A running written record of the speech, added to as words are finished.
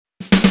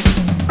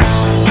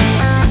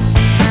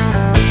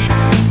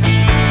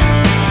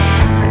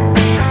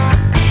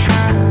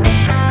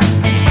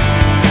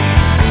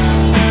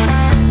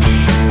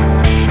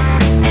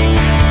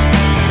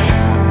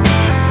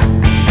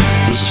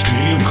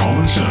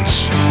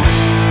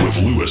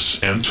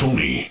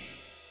Tony.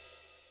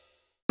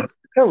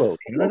 Hello,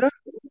 Canada.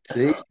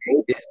 Today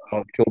is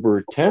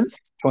October 10th,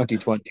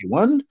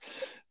 2021.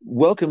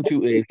 Welcome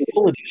to a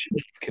full edition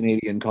of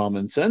Canadian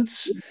Common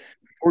Sense.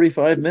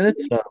 45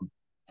 minutes of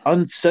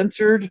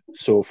uncensored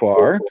so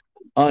far,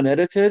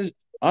 unedited,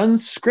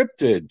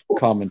 unscripted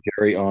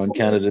commentary on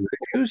Canada's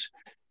issues.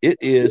 It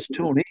is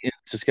Tony in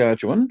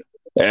Saskatchewan.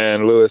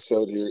 And Lewis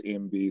out here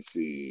in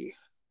BC.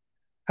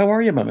 How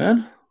are you, my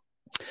man?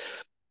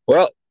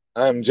 Well,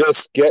 I'm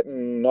just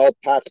getting all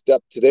packed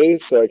up today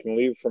so I can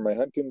leave for my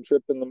hunting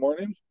trip in the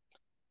morning.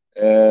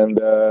 And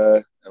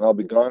I'll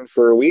be gone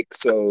for a week,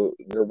 so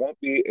there won't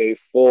be a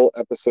full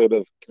episode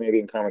of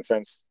Canadian Common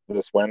Sense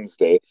this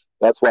Wednesday.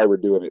 That's why we're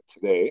doing it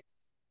today.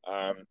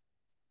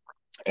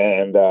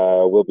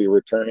 We'll be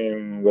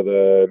returning with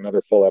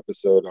another full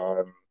episode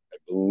on, I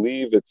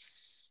believe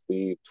it's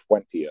the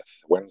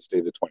 20th,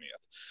 Wednesday the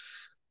 20th.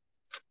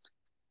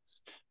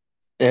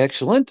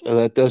 Excellent.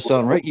 That does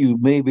sound right. You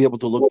may be able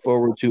to look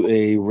forward to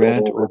a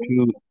rant or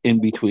two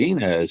in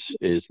between, as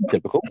is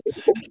typical.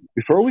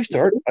 Before we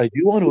start, I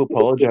do want to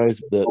apologize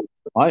that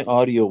my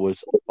audio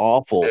was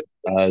awful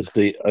as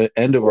the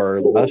end of our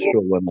last show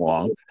went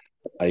along.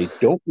 I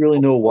don't really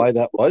know why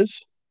that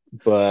was,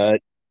 but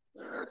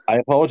I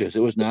apologize.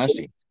 It was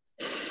nasty.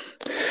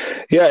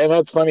 Yeah, and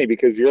that's funny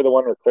because you're the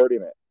one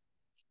recording it.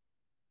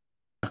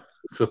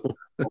 So,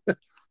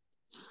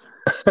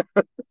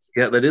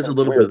 yeah, that is a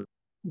little bit.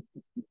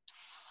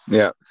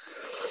 Yeah.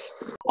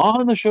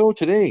 On the show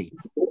today,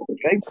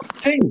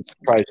 Jagmeet Singh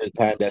tries his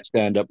hand at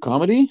stand-up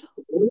comedy.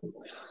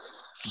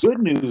 Good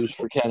news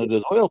for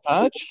Canada's oil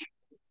patch.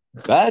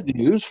 Bad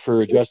news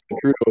for Justin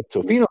Trudeau's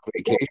Tofino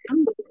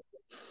vacation.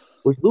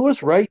 Was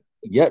Lewis right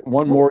yet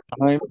one more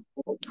time?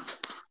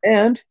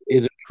 And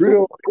is a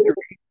Trudeau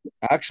victory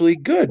actually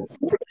good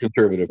for the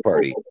Conservative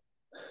Party?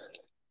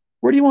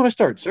 Where do you want to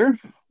start, sir?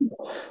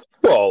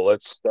 Well,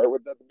 let's start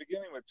with at the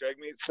beginning with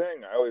Jagmeet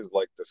Singh. I always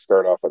like to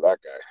start off with that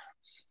guy.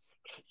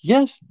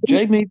 Yes,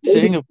 Jagmeet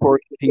Singh, of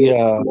course,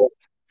 the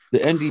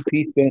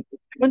NDP spent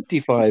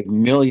 $25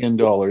 million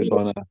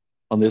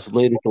on this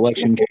latest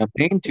election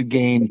campaign to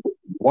gain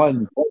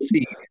one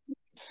seat.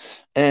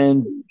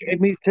 And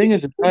Jagmeet Singh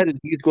has decided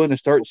he's going to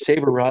start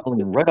saber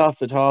rattling right off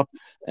the top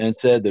and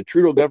said the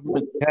Trudeau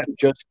government can't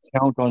just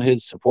count on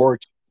his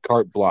support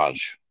carte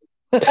blanche.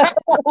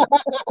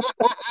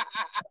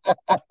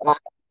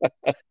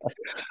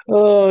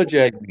 Oh,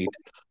 Jagmeet.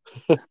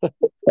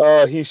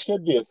 He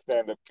should be a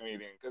stand-up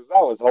comedian because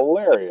that was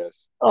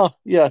hilarious. Oh,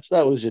 yes,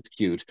 that was just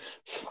cute.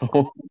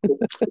 So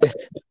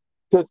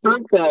to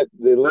think that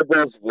the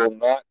Liberals will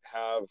not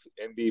have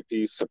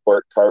NDP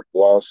support carte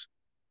blanche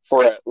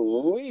for at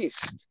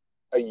least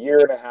a year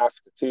and a half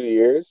to 2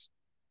 years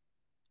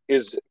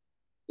is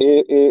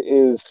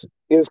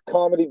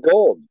comedy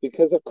gold,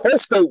 because of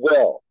course they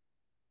will.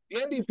 The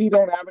NDP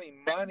don't have any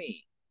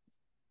money,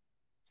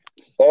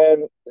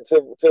 and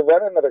to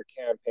run another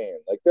campaign,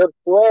 like, they're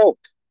broke,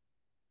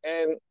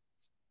 and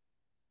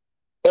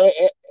who are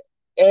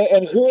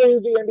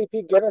the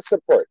NDP gonna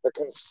support? The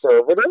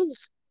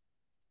Conservatives?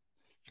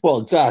 Well,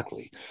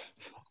 exactly.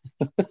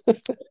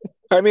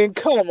 I mean,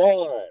 come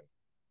on.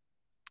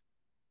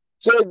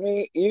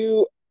 Jagmeet,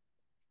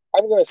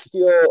 I'm going to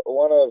steal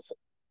one of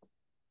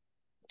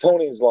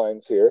Tony's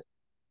lines here.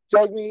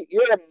 Jagmeet,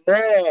 you're a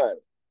moron.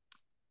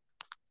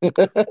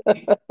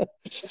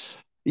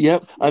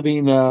 Yep. I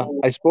mean,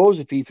 I suppose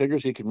if he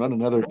figures he can run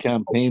another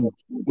campaign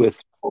with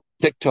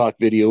TikTok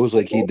videos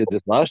like he did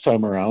this last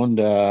time around,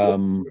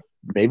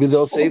 maybe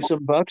they'll save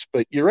some bucks.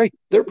 But you're right,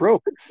 they're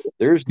broke.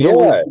 There's no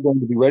way they're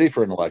going to be ready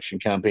for an election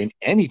campaign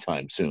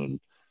anytime soon.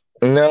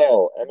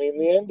 No, I mean,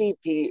 the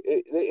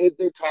NDP,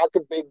 they talk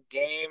a big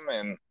game,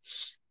 and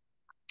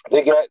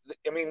they get,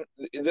 I mean,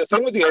 the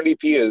thing with the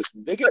NDP is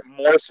they get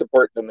more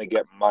support than they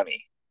get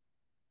money.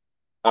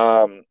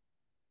 The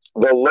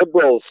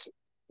Liberals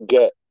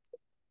get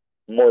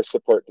more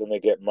support than they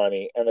get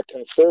money, and the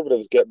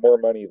Conservatives get more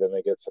money than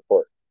they get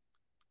support.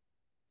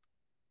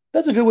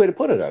 That's a good way to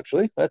put it,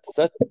 actually. That's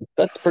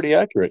pretty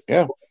accurate.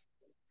 Yeah.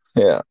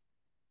 Yeah.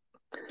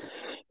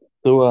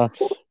 So,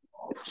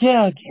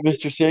 yeah,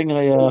 Mr. Singh,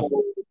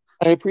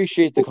 I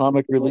appreciate the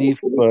comic relief,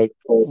 but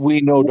we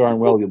know darn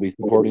well you'll be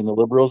supporting the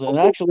Liberals. And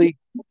actually,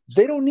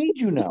 they don't need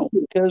you now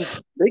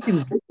because they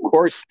can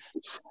court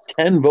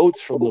 10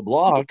 votes from the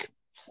bloc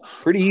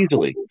pretty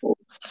easily.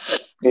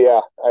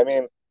 Yeah, I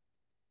mean,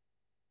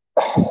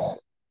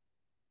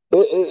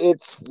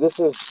 this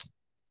is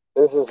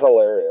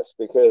hilarious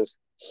because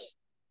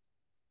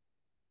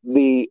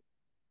the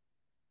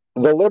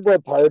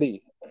Liberal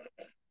Party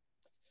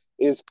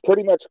is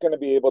pretty much going to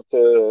be able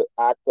to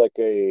act like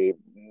a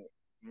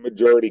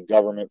majority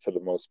government for the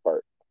most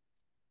part,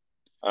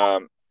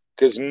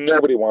 because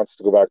nobody wants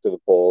to go back to the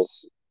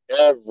polls.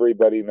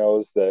 Everybody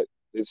knows that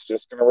it's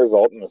just going to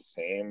result in the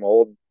same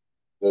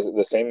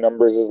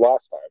numbers as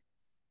last time.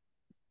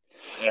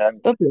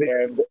 And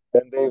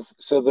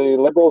the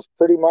Liberals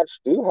pretty much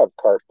do have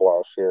carte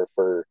blanche here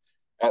for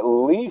at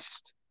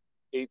least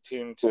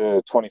 18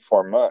 to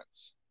 24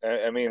 months.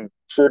 I mean,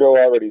 Trudeau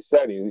already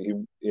said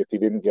if he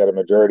didn't get a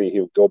majority, he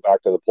would go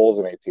back to the polls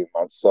in 18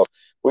 months. So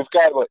we've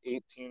got about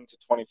 18 to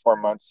 24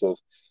 months of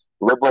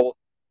liberal,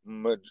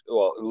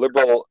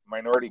 liberal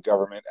minority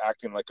government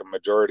acting like a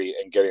majority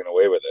and getting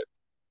away with it.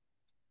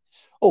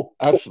 Oh,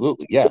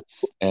 absolutely, yeah.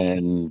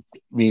 And I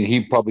mean,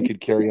 he probably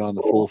could carry on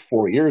the full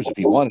 4 years if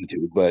he wanted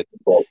to. But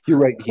you're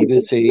right; he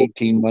did say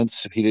 18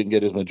 months if he didn't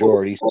get his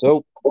majority.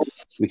 So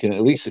we can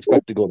at least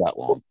expect to go that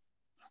long.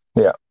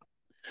 Yeah.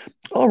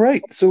 All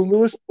right. So,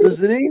 Lewis, does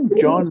the name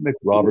John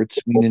McRoberts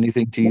mean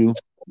anything to you?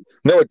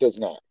 No, it does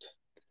not.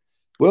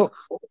 Well,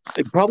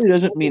 it probably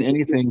doesn't mean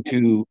anything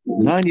to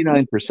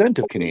 99%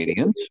 of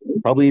Canadians,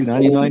 probably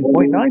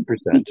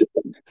 99.9%.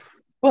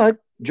 But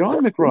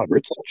John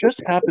McRoberts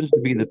just happens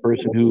to be the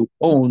person who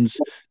owns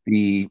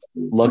the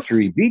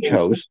luxury beach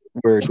house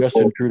where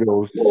Justin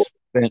Trudeau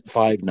spent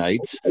 5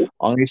 nights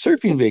on a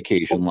surfing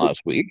vacation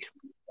last week.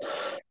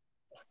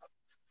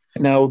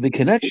 Now, the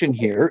connection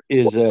here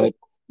is that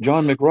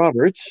John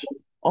McRoberts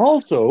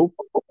also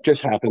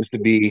just happens to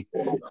be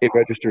a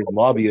registered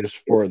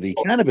lobbyist for the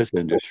cannabis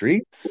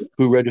industry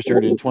who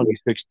registered in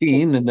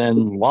 2016 and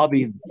then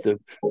lobbied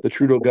the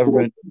Trudeau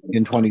government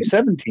in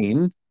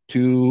 2017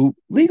 to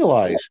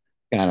legalize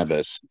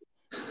cannabis.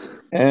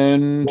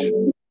 And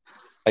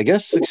I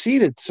guess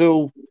succeeded.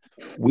 So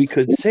we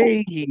could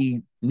say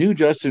he knew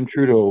Justin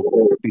Trudeau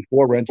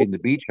before renting the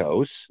beach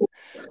house.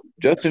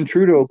 Justin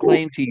Trudeau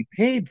claims he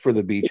paid for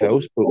the beach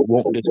house, but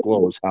won't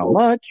disclose how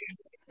much.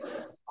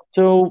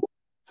 So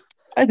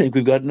I think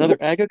we've got another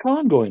Aga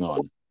Khan going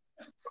on.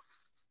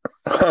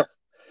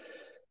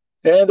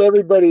 And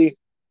everybody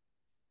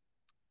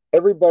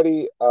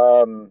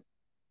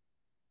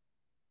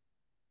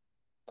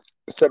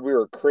said we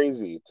were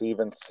crazy to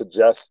even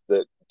suggest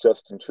that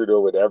Justin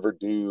Trudeau would ever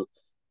do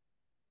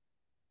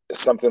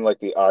something like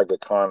the Aga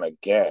Khan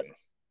again.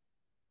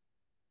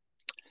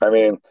 I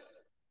mean,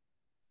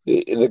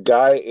 the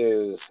guy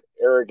is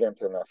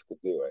arrogant enough to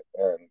do it.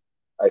 And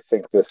I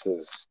think this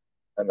is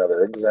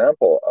another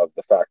example of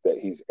the fact that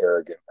he's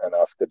arrogant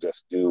enough to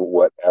just do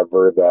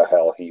whatever the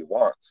hell he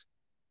wants.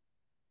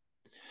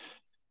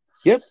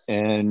 Yep,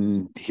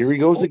 and here he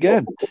goes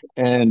again.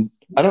 And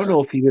I don't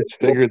know if he just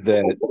figured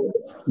that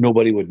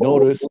nobody would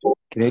notice,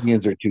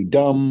 Canadians are too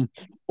dumb,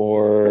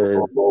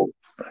 or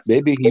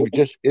maybe he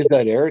just is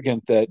that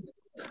arrogant that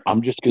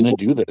I'm just going to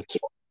do this.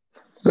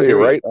 So you're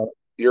right.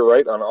 You're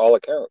right on all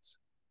accounts.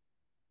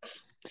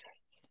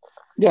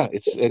 Yeah,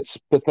 it's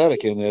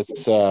pathetic, and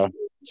it's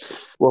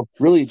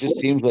really just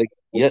seems like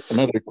yet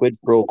another quid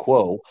pro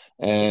quo.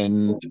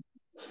 And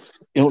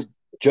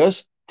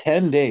just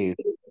 10 days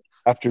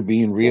after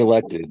being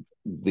reelected,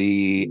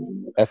 the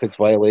ethics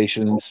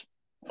violations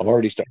have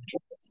already started.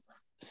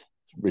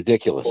 It's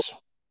ridiculous.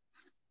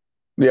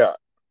 Yeah,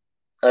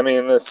 I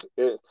mean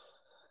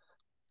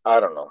I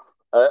don't know.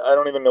 I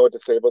don't even know what to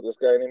say about this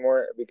guy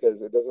anymore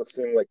because it doesn't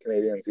seem like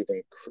Canadians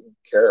even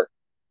care.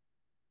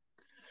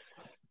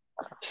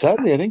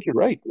 Sadly, I think you're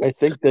right. I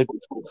think that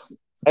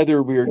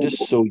either we are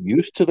just so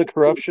used to the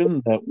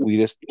corruption that we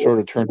just sort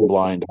of turn a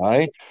blind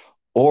eye,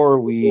 or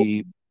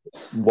we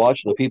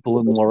watch the people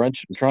in the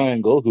Laurentian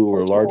Triangle who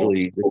are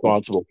largely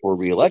responsible for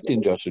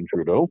re-electing Justin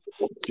Trudeau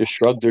just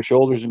shrug their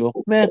shoulders and go,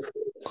 man,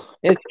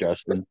 it's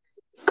Justin.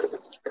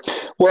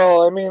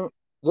 Well, I mean,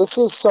 this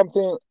is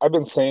something I've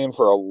been saying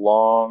for a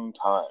long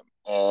time,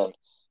 and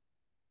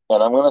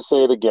I'm going to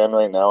say it again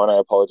right now, and I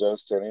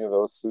apologize to any of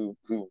those who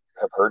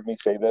have heard me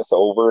say this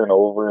over and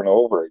over and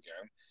over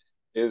again,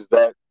 is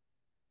that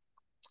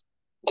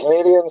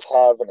Canadians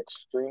have an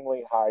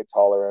extremely high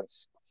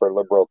tolerance for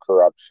liberal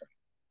corruption,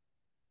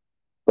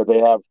 but they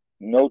have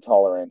no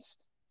tolerance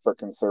for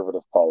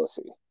conservative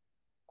policy.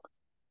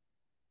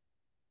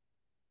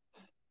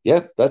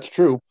 Yeah, that's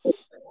true.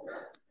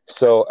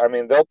 So, I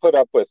mean, they'll put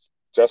up with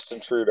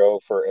Justin Trudeau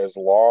for as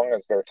long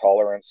as their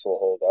tolerance will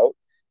hold out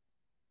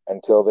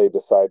until they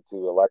decide to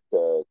elect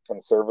a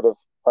conservative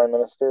prime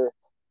minister,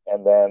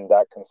 and then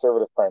that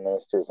conservative prime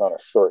minister is on a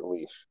short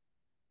leash.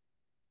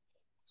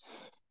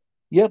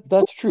 Yep,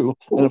 that's true.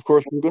 And of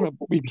course, we're going to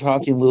be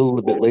talking a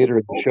little bit later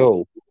in the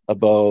show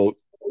about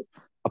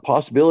a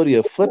possibility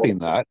of flipping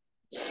that.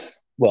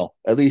 Well,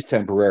 at least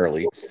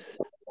temporarily.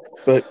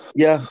 But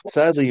yeah,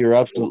 sadly, you're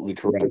absolutely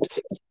correct.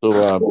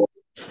 So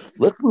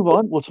let's move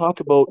on. We'll talk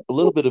about a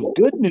little bit of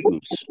good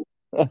news.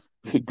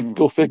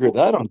 Go figure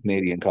that on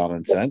Canadian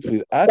Common Sense.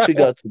 We've actually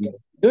got some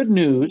good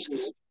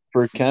news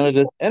for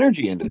Canada's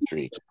energy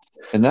industry.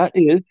 And that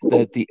is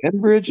that the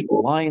Enbridge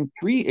Line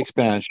 3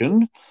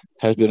 expansion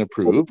has been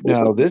approved.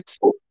 Now, this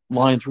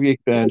Line 3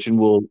 expansion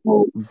will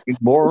bring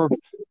more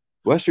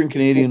Western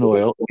Canadian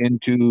oil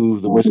into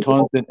the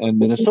Wisconsin and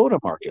Minnesota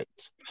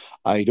markets.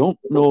 I don't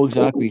know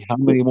exactly how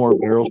many more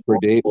barrels per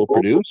day it will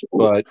produce,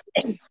 but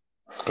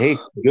hey,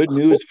 good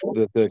news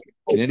that the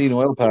Canadian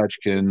oil patch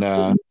can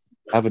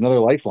have another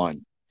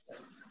lifeline.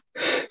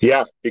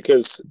 Yeah,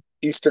 because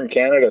Eastern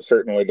Canada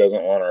certainly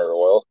doesn't want our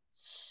oil.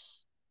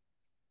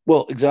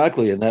 Well,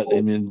 exactly,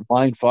 and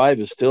Line 5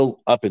 is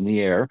still up in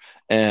the air.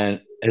 And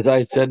as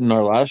I said in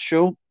our last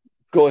show,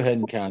 go ahead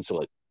and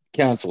cancel it.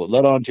 cancel it.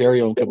 Let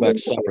Ontario and Quebec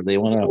suffer. They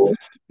want to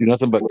do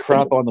nothing but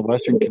crap on the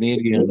Western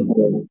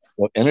Canadian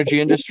energy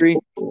industry.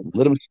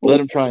 Let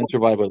them try and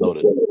survive without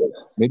it.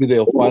 Maybe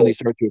they'll finally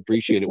start to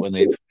appreciate it when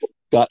they've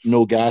got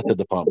no gas at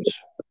the pumps.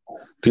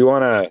 Do you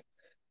want to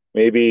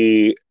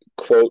maybe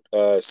quote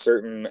a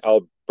certain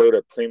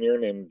Alberta premier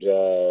named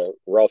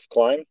Ralph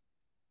Klein?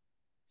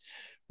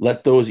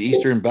 Let those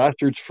Eastern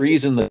bastards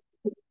freeze in the.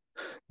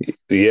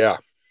 Yeah.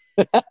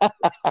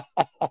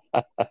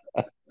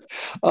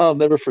 I'll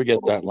never forget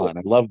that line.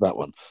 I love that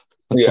one.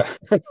 Yeah.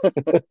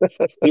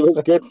 He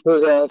was good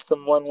for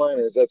some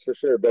one-liners, that's for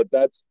sure. But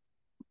that's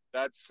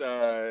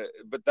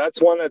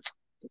one that's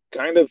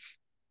kind of,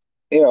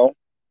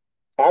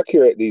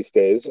 accurate these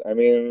days. I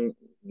mean,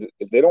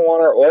 if they don't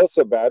want our oil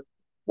so bad,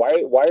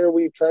 why are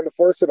we trying to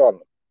force it on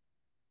them?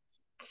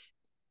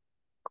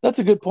 That's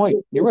a good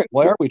point. You're right.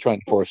 Why are we trying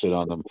to force it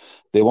on them?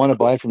 They want to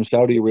buy from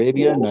Saudi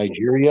Arabia,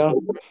 Nigeria,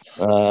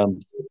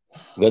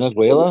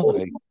 Venezuela.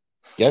 I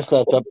guess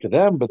that's up to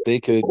them, but they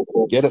could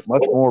get it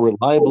much more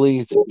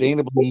reliably,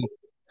 sustainably,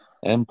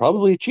 and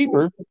probably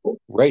cheaper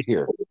right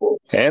here.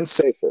 And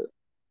safer.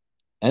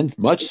 And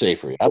much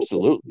safer.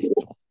 Absolutely.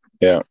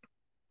 Yeah.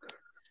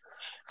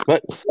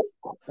 But,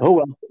 oh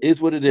well,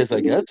 is what it is, I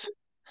guess.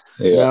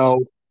 Yeah. Now,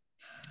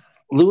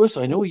 Lewis,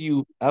 I know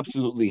you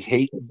absolutely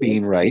hate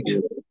being right,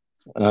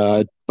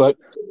 but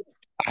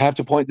I have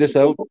to point this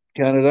out,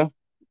 Canada.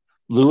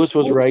 Lewis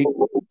was right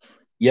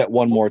yet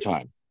one more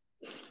time.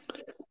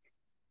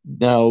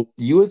 Now,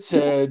 you had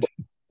said,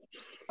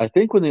 I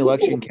think when the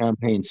election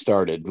campaign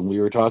started, when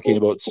we were talking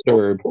about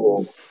CERB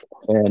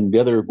and the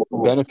other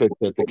benefits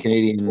that the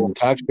Canadian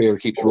taxpayer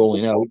keeps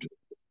rolling out,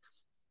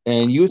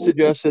 and you had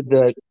suggested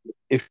that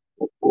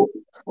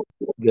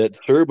that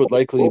CERB would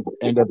likely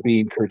end up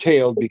being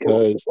curtailed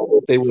because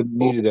they would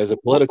need it as a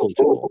political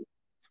tool.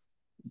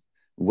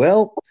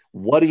 Well,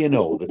 what do you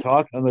know? The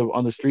talk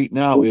on the street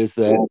now is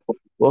that,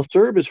 well,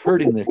 CERB is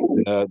hurting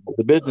the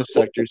business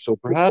sector, so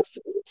perhaps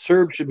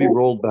CERB should be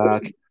rolled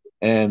back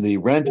and the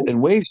rent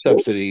and wage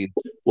subsidy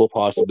will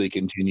possibly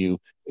continue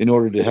in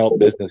order to help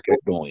business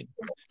get going.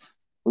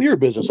 Well, you're a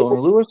business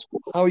owner, Lewis.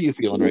 How are you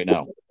feeling right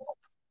now?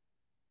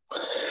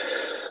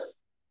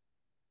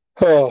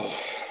 Oh,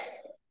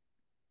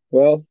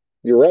 well,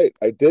 you're right.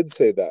 I did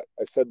say that.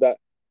 I said that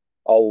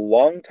a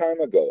long time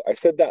ago. I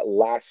said that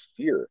last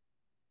year.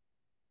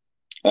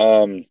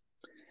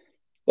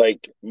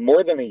 Like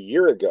more than a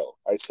year ago,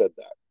 I said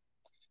that.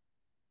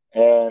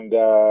 And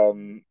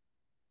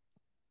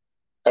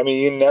I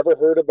mean, you never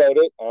heard about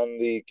it on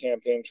the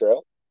campaign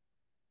trail.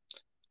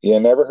 You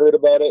never heard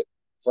about it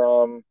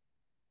from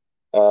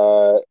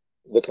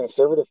the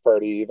Conservative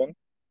Party, even.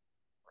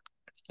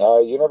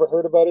 You never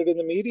heard about it in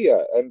the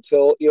media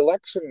until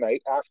election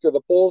night after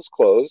the polls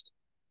closed.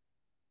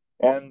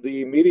 And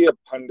the media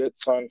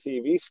pundits on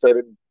TV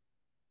started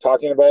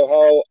talking about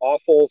how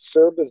awful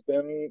CERB has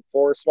been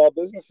for small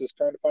businesses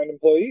trying to find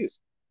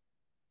employees.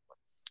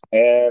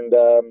 And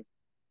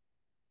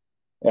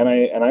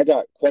I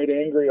got quite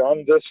angry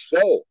on this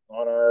show,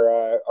 on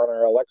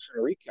our election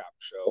recap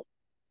show,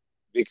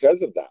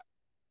 because of that.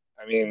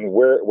 I mean,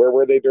 where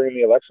were they during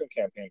the election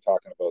campaign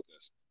talking about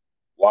this?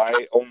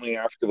 Why only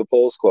after the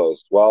polls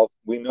closed? Well,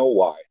 we know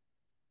why.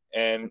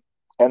 And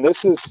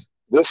this is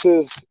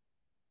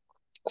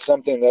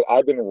something that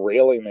I've been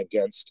railing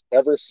against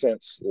ever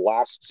since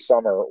last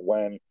summer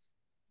when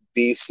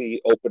BC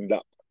opened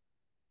up.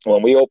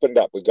 When we opened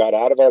up, we got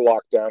out of our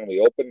lockdown,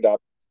 we opened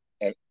up,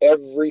 and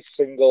every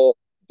single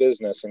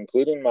business,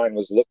 including mine,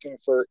 was looking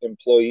for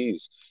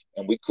employees,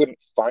 and we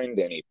couldn't find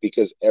any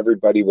because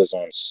everybody was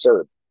on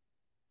CERB.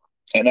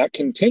 And that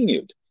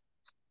continued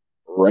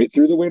right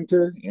through the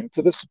winter,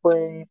 into the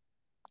spring,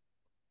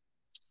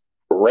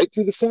 right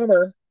through the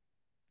summer,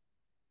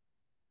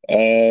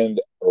 and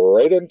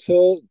right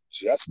until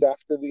just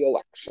after the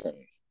election.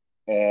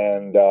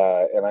 And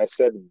I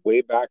said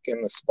way back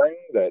in the spring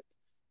that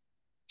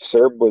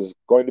CERB was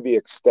going to be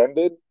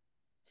extended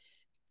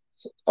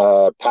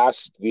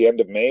past the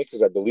end of May,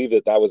 because I believe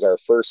that was our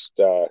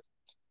first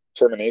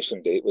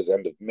termination date, was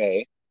end of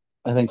May.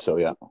 I think so,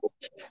 yeah.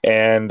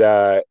 And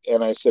I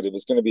said it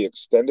was going to be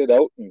extended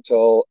out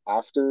until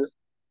after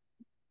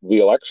the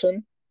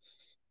election.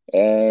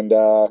 And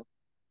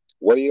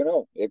what do you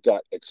know? It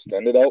got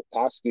extended out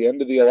past the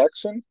end of the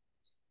election.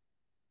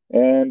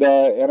 And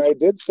I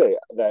did say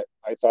that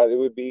I thought it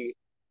would be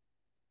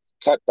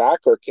cut back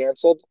or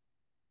canceled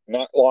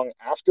not long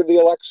after the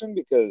election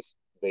because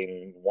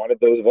they wanted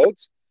those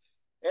votes.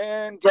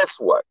 And guess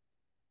what?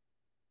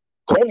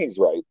 Tony's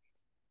right,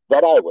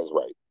 but I was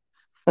right.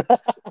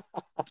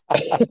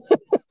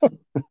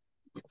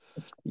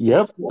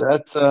 Yep,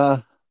 that's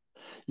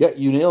yeah,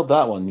 you nailed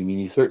that one. I mean,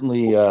 you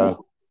certainly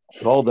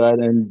called that,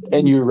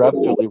 and you're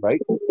absolutely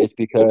right. It's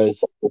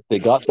because they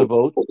got the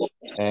votes,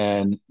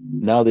 and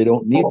now they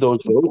don't need those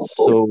votes,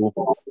 so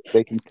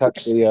they can cut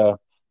the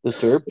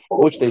CERB,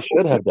 which they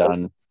should have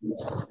done.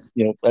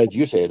 You know, as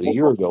you said, a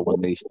year ago when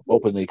they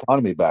opened the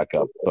economy back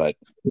up. But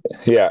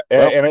yeah,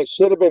 and it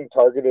should have been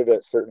targeted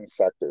at certain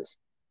sectors.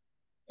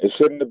 It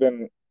shouldn't have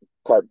been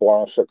carte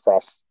blanche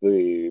across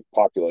the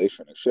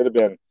population. It should have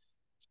been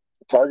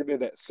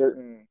targeted at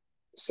certain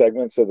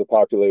segments of the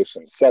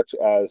population, such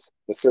as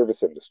the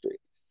service industry.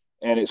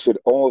 And it should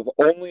have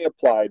only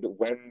applied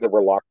when there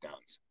were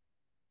lockdowns.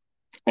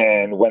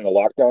 And when the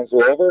lockdowns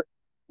were over,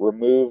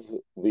 remove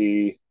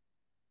the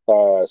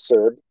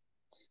CERB.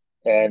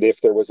 And if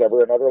there was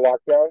ever another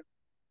lockdown,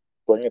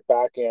 bring it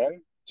back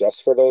in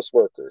just for those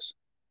workers.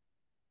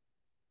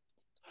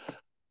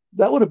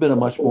 That would have been a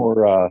much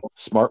more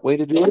smart way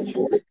to do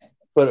it.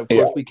 But of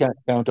course, we can't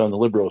count on the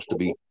Liberals to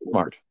be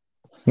smart.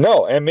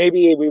 No, and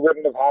maybe we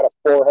wouldn't have had a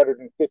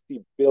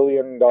 $450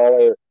 billion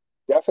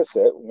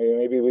deficit.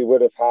 Maybe we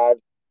would have had,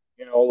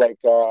 like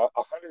a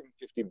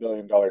 $150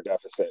 billion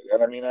deficit.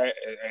 And I mean,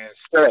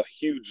 it's still a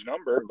huge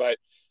number, but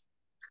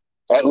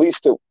at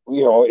least it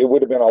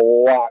would have been a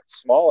lot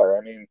smaller.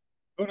 I mean,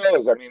 who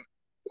knows? I mean,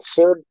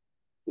 CERB,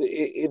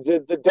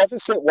 the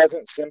deficit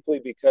wasn't simply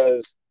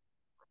because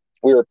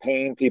we were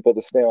paying people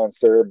to stay on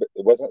CERB.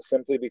 It wasn't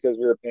simply because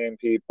we were paying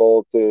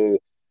people to,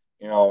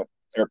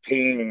 or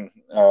paying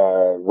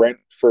rent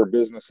for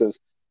businesses.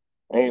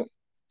 I mean,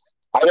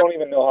 I don't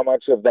even know how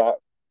much of that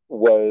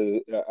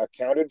was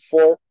accounted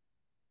for,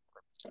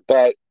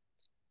 but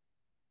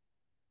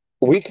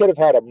we could have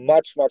had a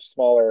much, much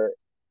smaller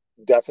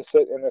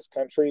deficit in this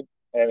country,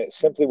 and it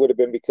simply would have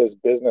been because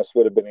business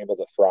would have been able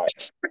to thrive.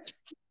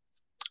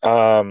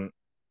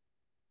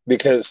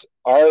 Because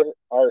our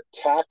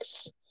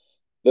tax,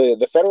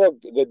 the federal,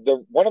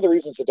 the one of the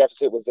reasons the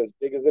deficit was as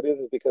big as it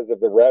is because of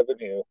the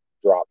revenue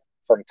drop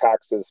from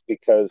taxes,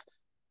 because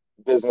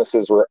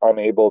businesses were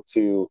unable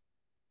to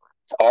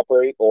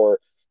operate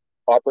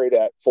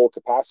at full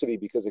capacity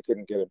because they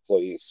couldn't get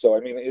employees. So I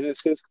mean,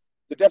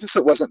 the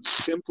deficit wasn't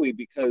simply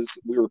because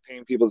we were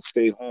paying people to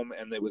stay home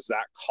and there was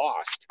that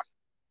cost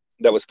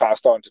that was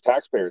passed on to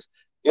taxpayers.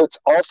 It's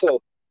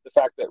also the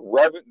fact that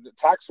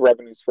tax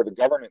revenues for the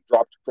government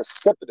dropped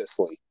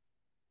precipitously,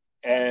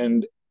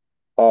 and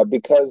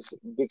because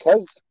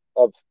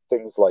of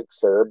things like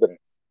CERB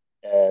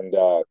and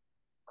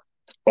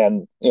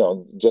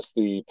just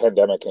the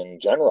pandemic in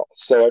general.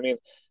 So I mean,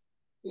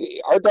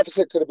 our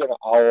deficit could have been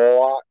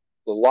a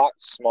lot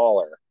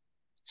smaller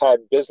had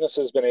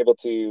businesses been able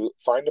to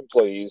find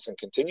employees and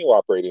continue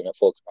operating at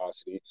full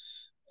capacity.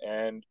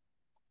 And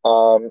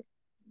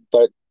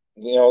but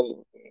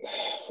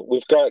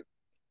we've got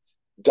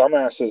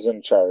dumbasses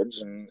in charge,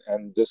 and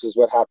this is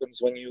what happens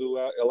when you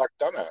elect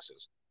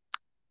dumbasses.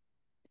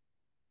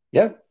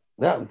 Yeah,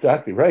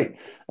 exactly right.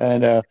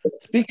 And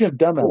speaking of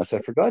dumbass, I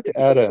forgot to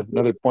add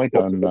another point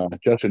on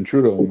Justin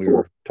Trudeau, and we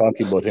were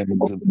talking about him a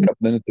couple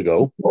minutes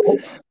ago.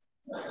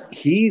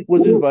 He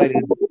was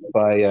invited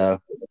by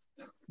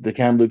the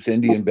Kamloops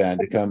Indian Band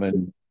to come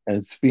and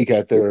speak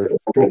at their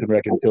Truth and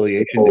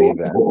Reconciliation Day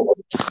event.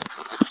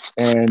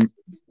 And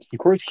of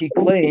course, he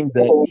claimed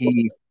that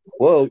he,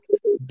 quote,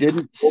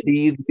 didn't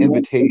see the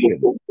invitation,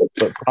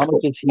 but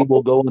promises he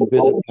will go and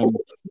visit them,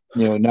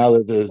 now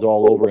that it's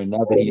all over and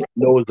now that he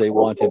knows they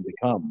want him to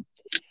come.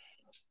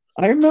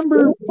 I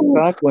remember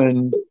back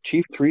when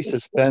Chief Theresa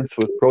Spence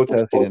was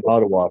protesting in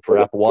Ottawa for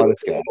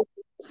Attawapiskat,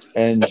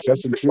 and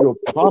Justin Trudeau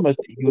promised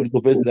he would go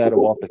visit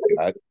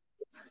Attawapiskat.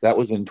 That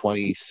was in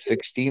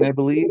 2016, I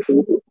believe.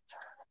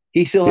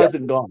 He still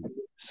hasn't gone.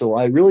 So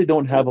I really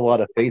don't have a lot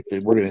of faith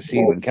that we're going to see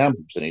him in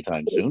Kamloops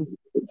anytime soon.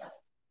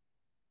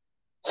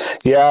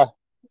 Yeah.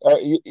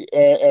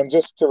 And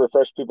just to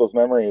refresh people's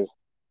memories,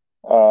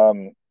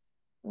 that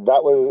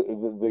was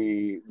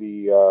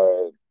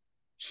the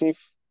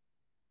Chief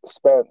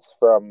Spence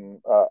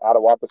from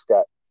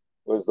Attawapiskat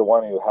was the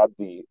one who had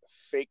the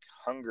fake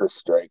hunger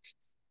strike.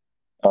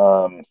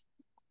 Or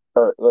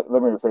let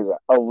me rephrase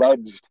that.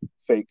 Alleged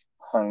fake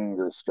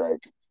hunger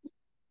strike.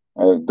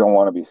 I don't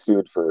want to be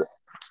sued for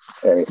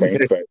anything,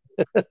 but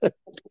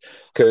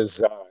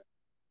because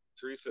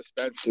Theresa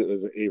Spence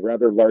was a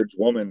rather large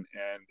woman,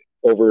 and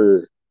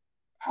over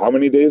how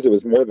many days? It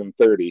was more than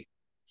 30.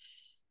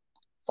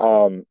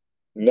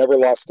 Never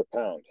lost a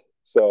pound.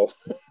 So,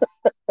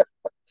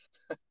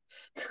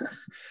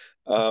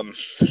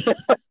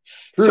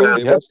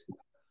 True, yes.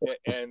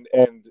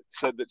 and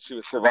said that she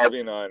was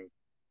surviving on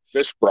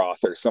fish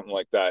broth or something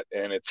like that,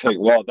 and it's like,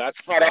 well,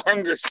 that's not a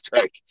hunger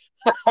strike.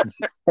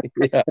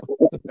 Yeah.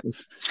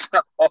 So,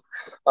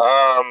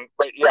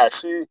 but yeah,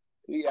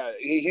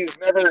 he's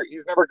never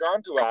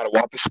gone to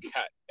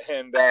Attawapiskat,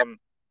 and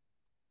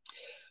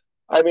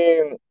I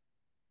mean,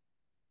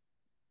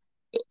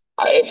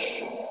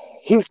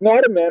 he's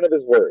not a man of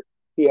his word.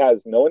 He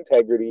has no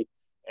integrity,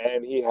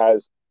 and he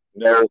has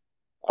no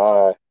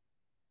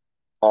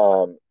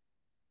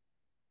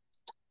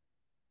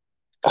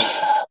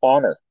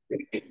honor.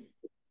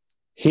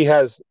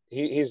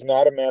 He's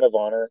not a man of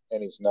honor,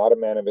 and he's not a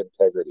man of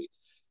integrity.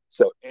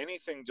 So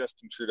anything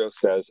Justin Trudeau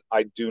says,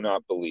 I do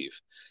not believe.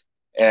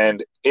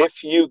 And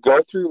if you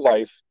go through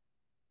life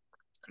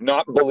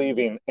not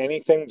believing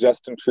anything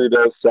Justin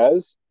Trudeau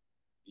says,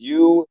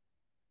 you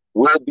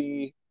will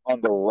be on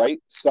the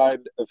right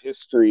side of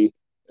history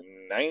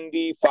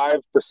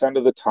 95%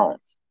 of the time.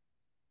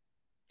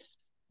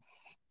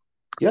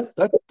 Yeah,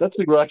 that's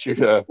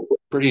actually a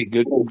pretty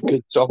good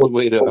solid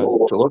way to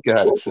look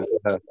at it. So,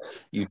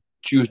 you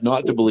choose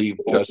not to believe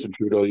Justin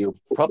Trudeau, you're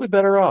probably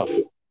better off.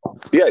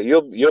 Yeah,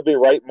 you'll be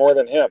right more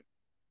than him.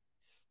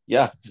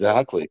 Yeah,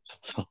 exactly.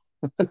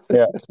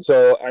 Yeah.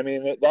 So I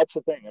mean, that's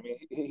the thing. I mean,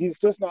 he's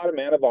just not a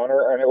man of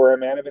honor or a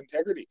man of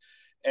integrity,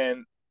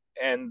 and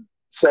and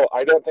so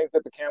I don't think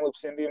that the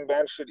Kamloops Indian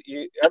Band should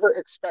ever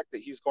expect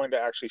that he's going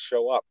to actually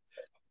show up.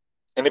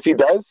 And if he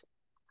does,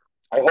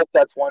 I hope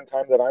that's one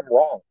time that I'm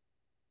wrong.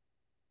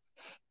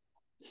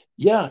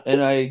 Yeah,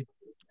 and I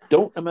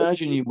don't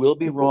imagine you will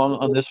be wrong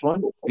on this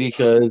one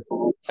because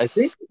I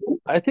think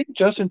I think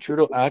Justin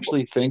Trudeau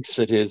actually thinks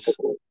that his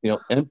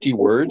empty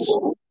words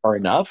are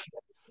enough,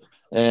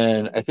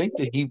 and I think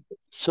that he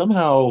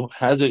somehow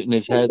has it in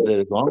his head that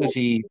as long as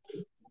he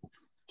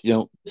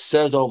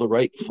says all the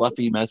right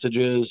fluffy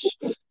messages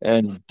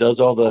and does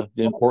all the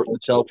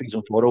important selfies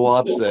and photo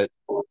ops, that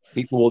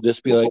people will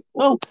just be like,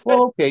 oh,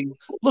 well, okay,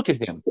 look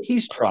at him,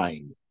 he's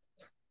trying.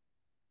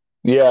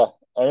 Yeah,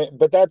 I mean,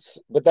 but that's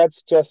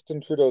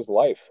Justin Trudeau's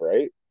life,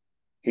 right?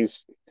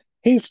 He's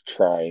he's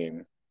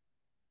trying.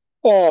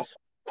 Oh,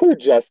 poor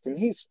Justin,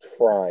 he's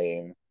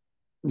trying.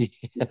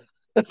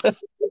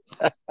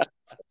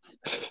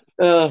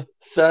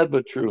 Sad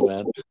but true,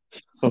 man.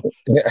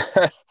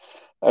 Yeah,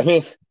 I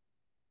mean,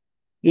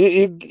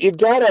 you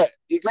gotta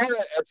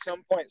at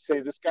some point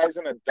say this guy's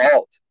an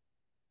adult.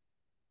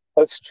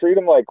 Let's treat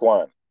him like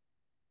one.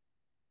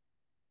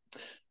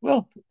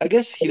 Well, I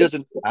guess he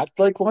doesn't act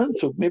like one,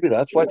 so maybe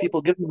that's why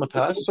people give him a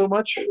pass so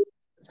much.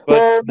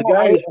 But Well, the no,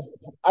 guy is,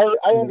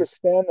 I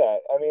understand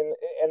that. I mean,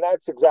 and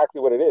that's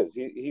exactly what it is.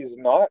 He's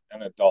not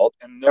an adult,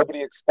 and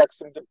nobody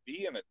expects him to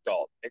be an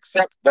adult,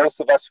 except those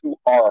of us who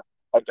are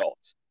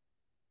adults.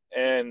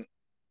 And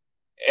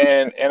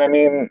and I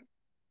mean,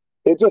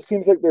 it just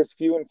seems like there's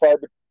few and far,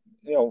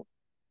 you know,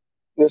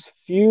 there's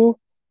few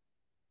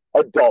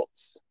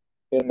adults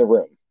in the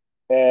room,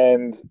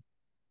 and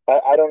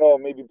I don't know.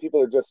 Maybe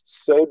people are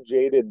just so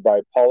jaded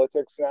by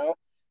politics now,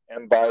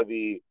 and by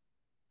the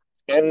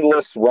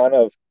endless run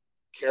of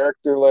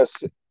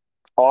characterless,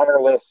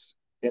 honorless,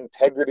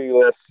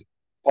 integrityless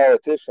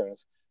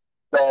politicians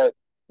that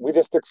we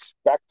just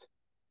expect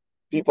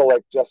people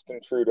like Justin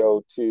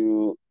Trudeau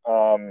to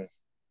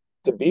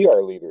be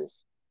our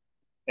leaders,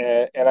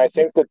 and I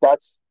think that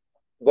that's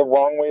the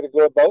wrong way to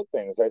go about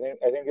things. I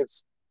think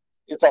it's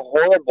a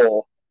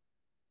horrible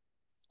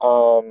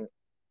um,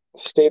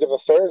 state of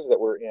affairs that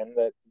we're in.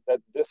 That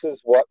this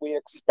is what we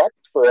expect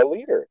for a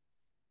leader.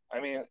 I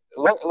mean,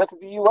 look at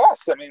the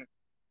U.S. I mean,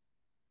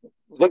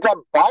 they got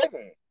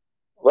Biden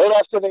right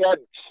after they had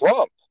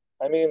Trump.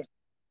 I mean,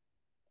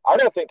 I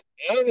don't think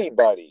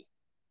anybody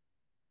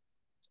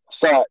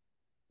thought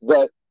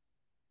that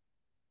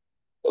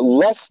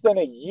less than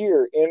a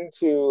year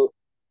into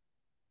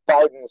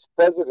Biden's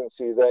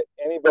presidency that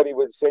anybody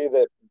would say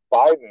that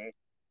Biden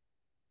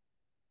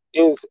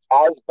is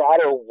as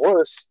bad or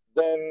worse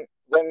than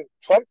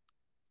Trump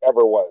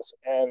ever was.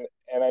 And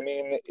I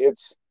mean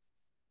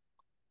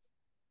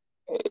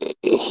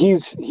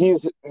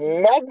he's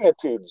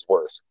magnitudes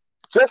worse.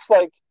 Just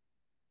like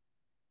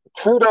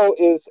Trudeau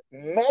is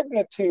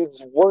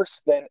magnitudes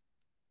worse than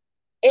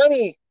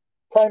any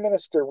prime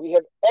minister we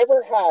have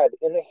ever had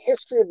in the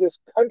history of this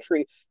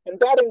country, and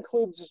that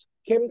includes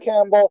Kim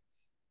Campbell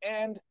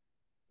and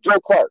Joe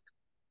Clark.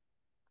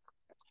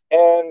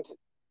 And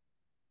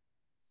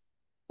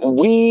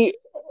we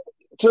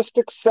just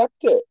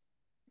accept it.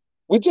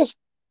 We just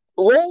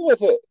roll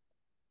with it.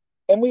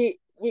 And we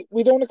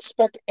don't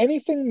expect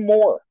anything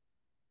more.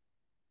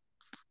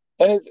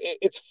 And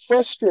it's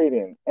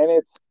frustrating and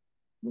it's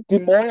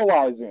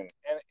demoralizing.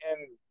 And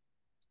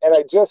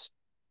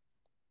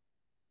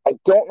I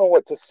don't know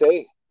what to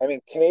say. I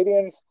mean,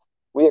 Canadians,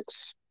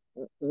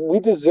 we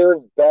deserve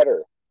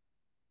better,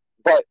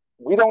 but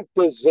we don't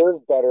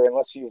deserve better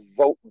unless you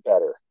vote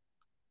better.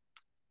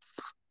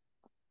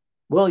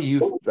 well,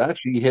 you've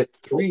actually hit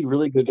three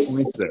really good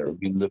points there. I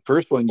mean, the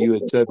first one you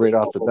had said right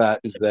off the bat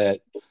is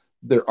that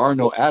there are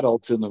no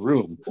adults in the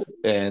room,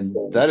 and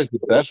that is the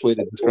best way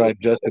to describe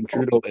Justin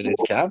Trudeau and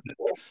his cabinet.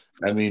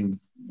 I mean,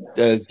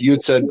 as you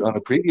had said on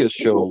a previous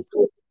show,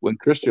 when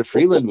Chrystia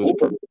Freeland was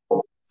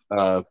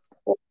uh,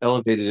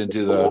 elevated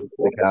into the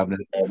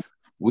cabinet,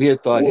 we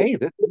had thought, hey,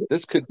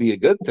 this could be a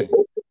good thing.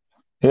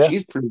 Yeah.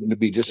 She's proven to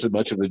be just as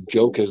much of a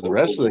joke as the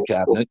rest of the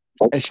cabinet,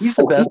 and she's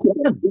the best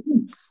one.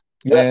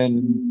 Yeah.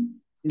 And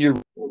you're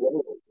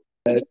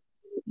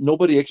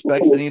nobody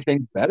expects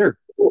anything better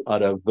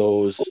out of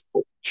those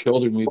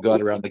children we've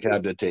got around the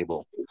cabinet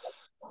table.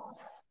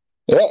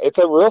 Yeah, it's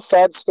a real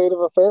sad state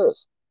of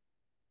affairs.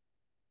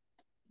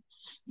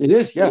 It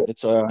is, yeah.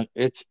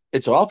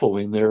 It's awful.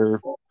 I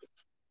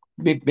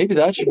mean, maybe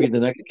that should be the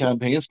next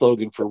campaign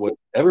slogan for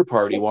whatever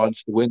party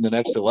wants to win the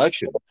next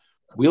election.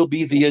 We'll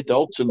be the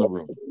adults in the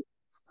room.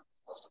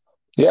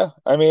 Yeah,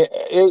 I mean,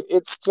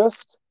 it's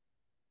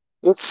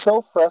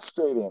so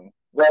frustrating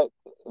that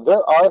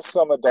there are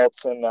some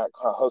adults in that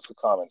House of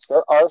Commons.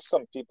 There are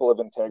some people of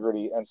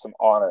integrity and some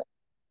honor,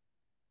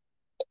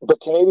 but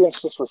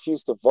Canadians just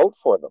refuse to vote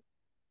for them.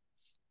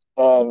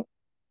 And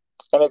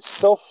it's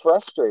so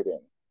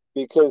frustrating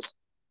because,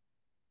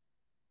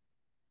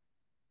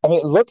 I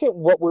mean, look at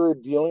what we're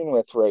dealing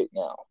with right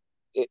now.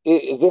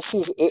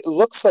 It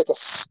looks like a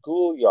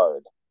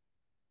schoolyard.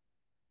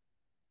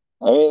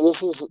 I mean,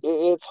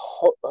 it's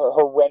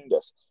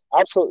horrendous,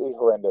 absolutely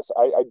horrendous.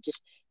 I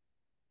just,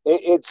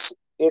 it's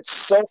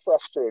so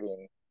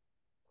frustrating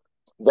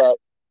that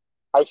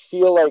I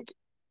feel like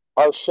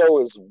our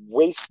show is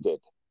wasted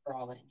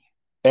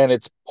and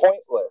it's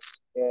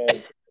pointless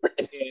and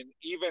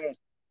even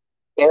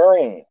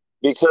airing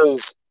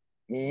because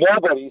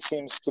nobody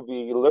seems to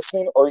be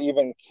listening or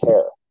even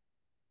care.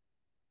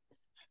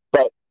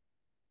 But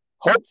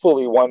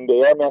hopefully one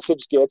day our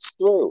message gets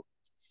through.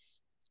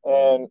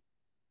 And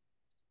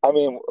I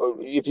mean,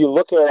 if you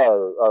look at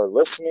our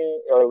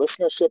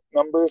listenership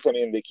numbers, I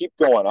mean, they keep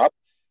going up.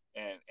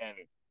 And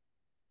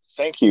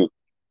thank you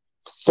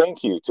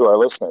to our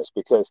listeners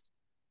because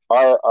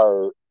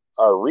our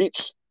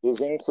reach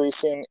is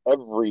increasing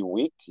every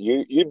week.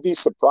 You'd be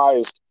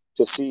surprised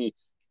to see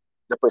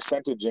the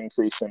percentage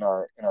increase in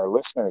our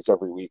listeners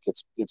every week.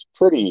 It's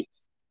pretty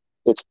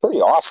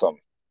awesome.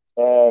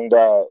 And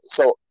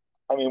so,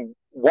 I mean,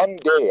 one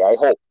day I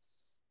hope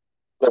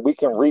that we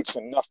can reach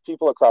enough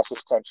people across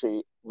this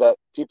country that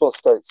people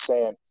start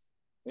saying,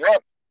 you know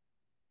what,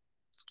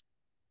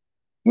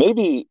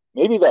 maybe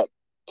that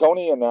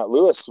Tony and that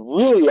Lewis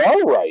really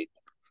are right.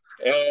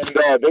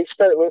 And they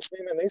start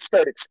listening and they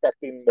start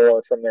expecting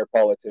more from their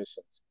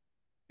politicians.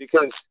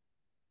 Because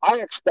I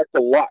expect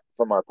a lot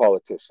from our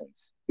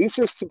politicians. These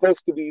are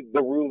supposed to be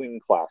the ruling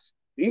class.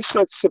 These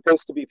are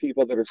supposed to be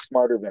people that are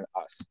smarter than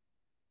us.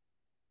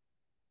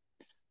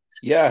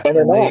 Yeah, and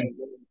they're not.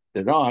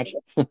 They're not.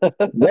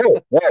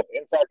 No.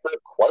 In fact, they're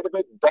quite a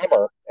bit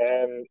dumber,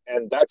 and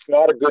that's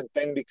not a good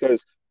thing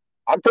because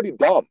I'm pretty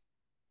dumb,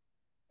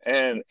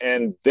 and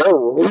they're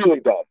really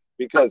dumb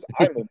because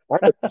I'm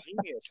a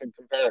genius in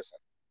comparison.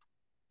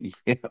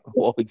 Yeah,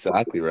 well,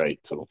 exactly right.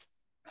 So,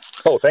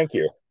 oh, thank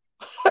you.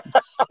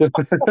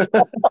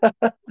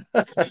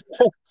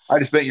 I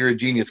just meant you're a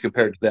genius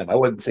compared to them. I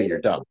wouldn't say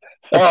you're dumb.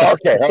 Oh,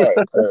 okay, all right.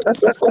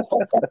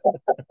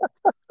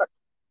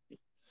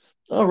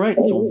 All right,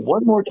 so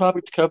one more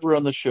topic to cover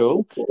on the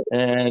show,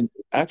 and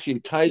actually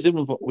it ties in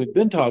with what we've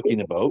been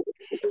talking about,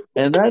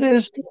 and that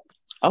is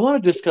I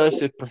want to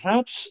discuss if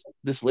perhaps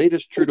this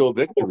latest Trudeau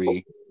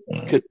victory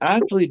could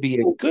actually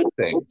be a good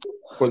thing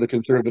for the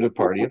Conservative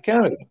Party of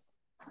Canada.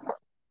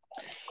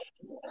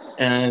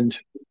 And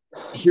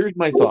here's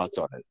my thoughts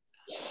on it.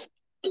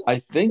 I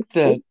think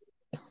that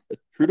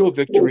Trudeau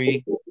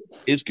victory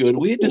is good.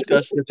 We had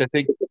discussed this, I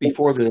think,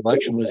 before the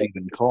election was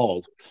even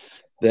called,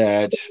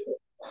 that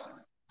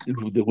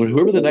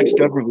whoever the next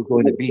government was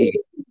going to be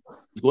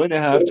was going to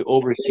have to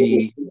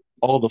oversee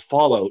all the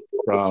fallout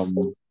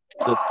from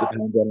the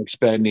pandemic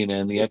spending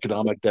and the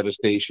economic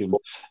devastation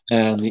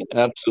and the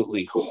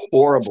absolutely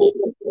horrible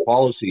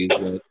policies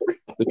that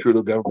the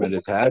Trudeau government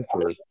has had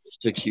for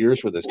 6 years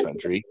for this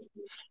country.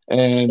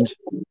 And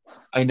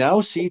I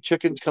now see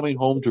chickens coming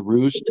home to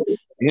roost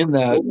in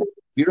that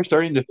we are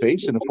starting to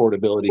face an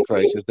affordability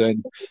crisis.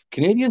 And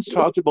Canadians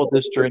talked about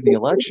this during the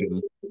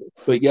election,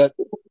 but yet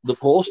the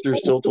pollsters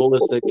still told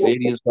us that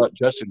Canadians thought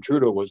Justin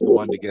Trudeau was the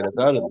one to get us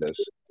out of this.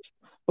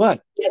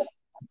 But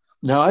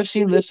now I've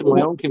seen this in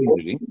my own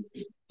community.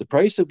 The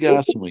price of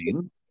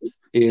gasoline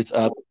is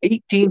up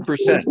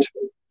 18%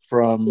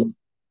 from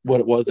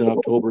what it was in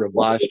October of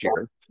last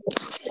year.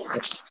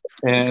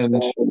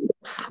 And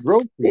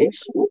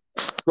groceries,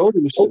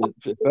 produce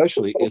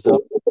especially, is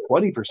up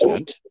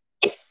 20%.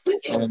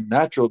 And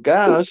natural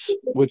gas,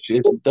 which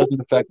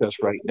doesn't affect us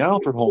right now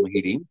for home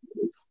heating,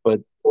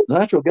 but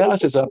natural gas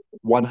is up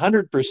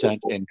 100%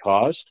 in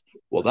cost.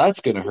 Well,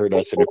 that's going to hurt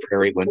us in a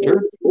prairie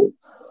winter.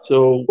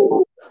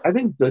 So I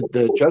think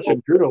the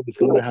Justin Trudeau is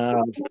going to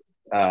have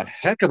a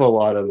heck of a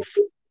lot of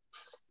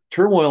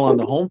turmoil on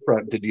the home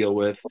front to deal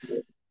with,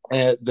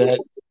 and that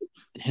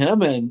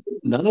him and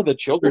none of the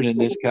children in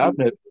this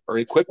cabinet are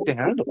equipped to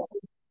handle.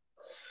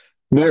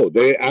 No,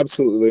 they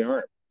absolutely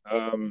aren't.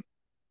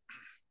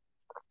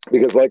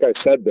 Because like I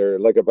said, they're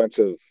like a bunch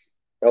of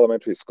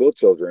elementary school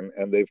children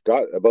and they've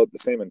got about the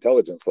same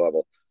intelligence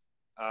level.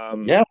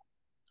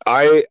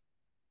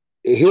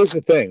 Here's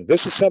the thing.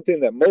 This is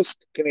something that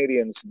most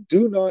Canadians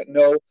do not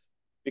know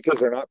because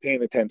they're not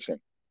paying attention.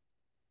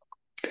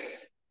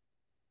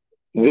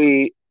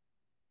 The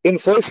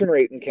inflation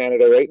rate in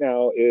Canada right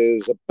now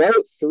is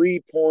about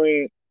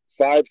 3.5,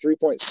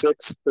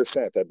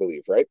 3.6%, I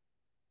believe, right?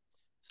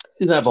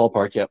 In that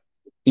ballpark, yep.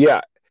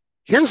 Yeah.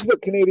 Here's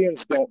what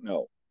Canadians don't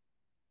know.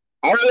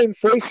 Our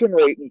inflation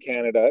rate in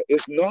Canada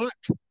is not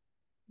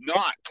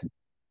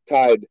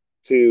tied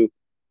to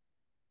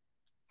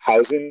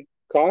housing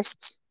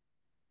costs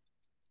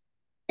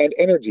and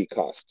energy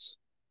costs.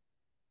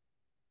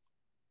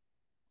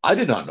 I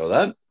did not know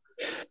that.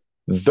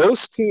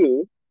 Those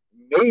two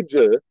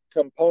major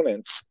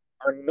components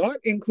are not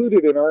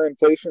included in our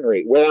inflation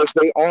rate, whereas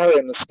they are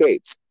in the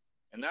States.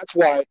 And that's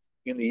why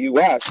in the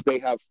US, they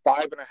have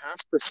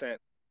 5.5%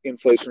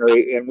 inflation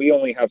rate, and we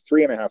only have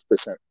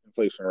 3.5%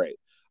 inflation rate.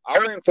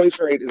 Our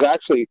inflation rate is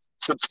actually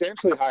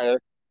substantially higher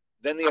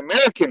than the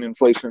American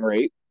inflation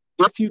rate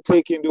if you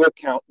take into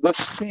account the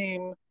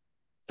same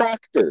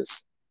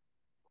factors.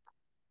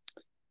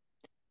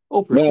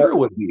 Oh, for sure it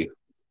would be.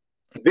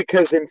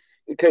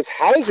 Because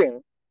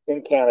housing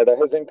in Canada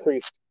has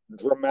increased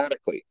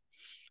dramatically.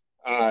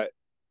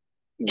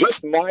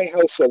 Just my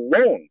house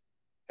alone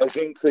has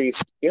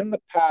increased in the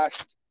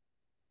past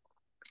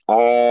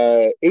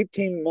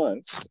 18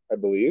 months, I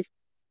believe,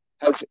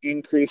 has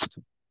increased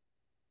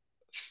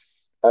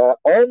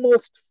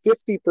almost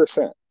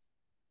 50%.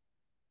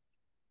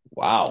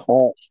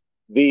 Wow.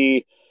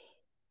 The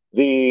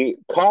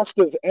cost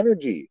of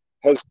energy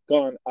has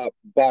gone up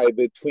by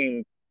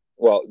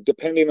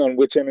depending on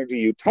which energy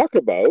you talk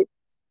about,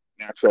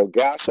 natural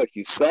gas, like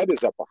you said,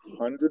 is up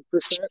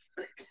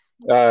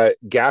 100%.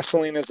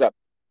 Gasoline is up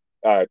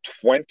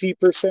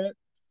 20%.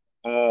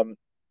 I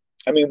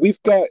mean,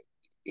 we've got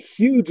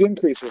huge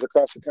increases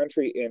across the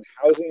country in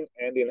housing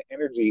and in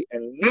energy,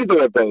 and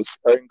neither of those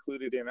are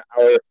included in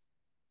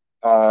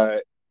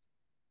our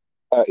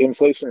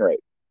inflation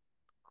rate.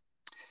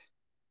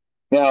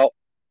 Now,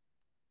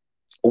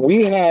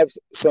 we have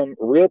some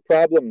real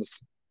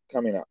problems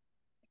coming up.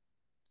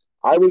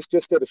 I was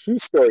just at a shoe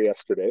store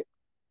yesterday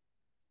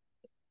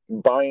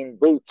buying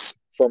boots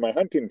for my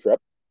hunting trip.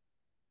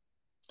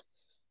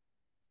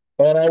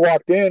 And I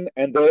walked in,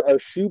 and there are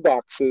shoe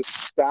boxes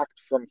stacked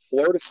from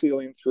floor to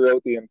ceiling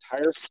throughout the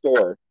entire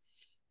store.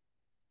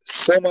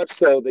 So much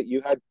so that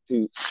you had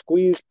to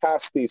squeeze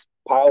past these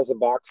piles of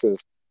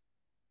boxes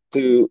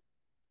to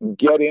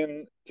get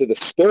into the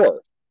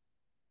store.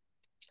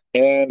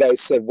 And I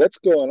said, "What's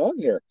going on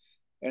here?"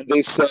 And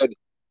they said,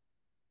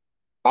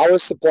 "Our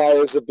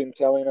suppliers have been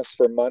telling us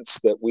for months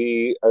that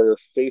we are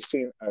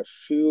facing a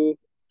shoe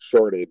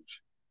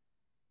shortage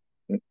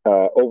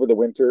over the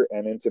winter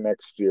and into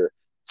next year.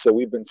 So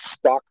we've been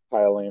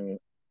stockpiling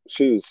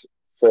shoes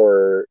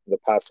for the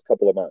past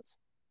couple of months."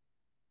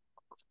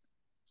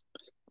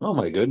 Oh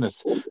my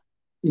goodness.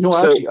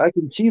 Actually, I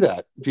can see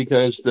that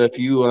because if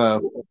you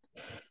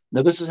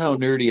now this is how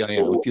nerdy I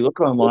am. If you look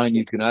online,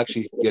 you can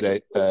actually get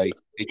a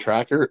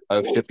tracker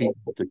of shipping,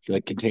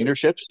 like container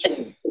ships,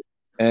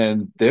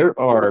 and there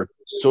are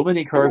so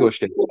many cargo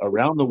ships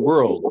around the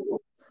world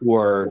who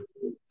are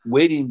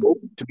waiting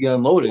to be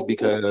unloaded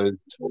because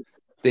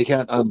they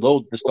can't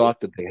unload the stock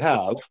that they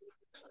have,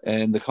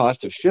 and the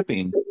cost of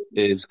shipping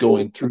is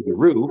going through the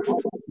roof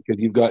because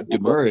you've got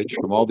demurrage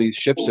from all these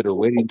ships that are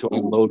waiting to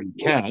unload and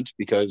can't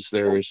because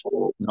there's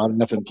not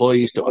enough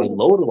employees to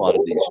unload a lot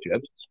of these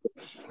ships.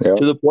 Yeah.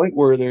 To the point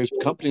where there's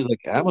companies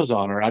like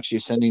Amazon are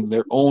actually sending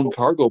their own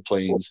cargo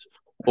planes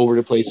over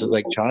to places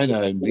like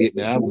China and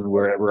Vietnam and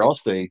wherever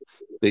else they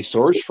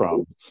source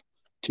from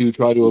to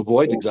try to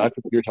avoid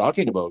exactly what you're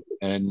talking about.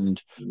 And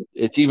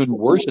it's even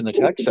worse in the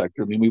tech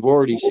sector. I mean, we've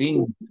already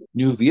seen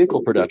new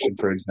vehicle production,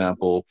 for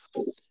example,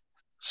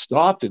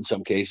 stopped in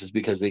some cases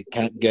because they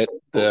can't get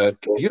the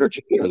computer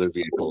chips for their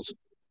vehicles.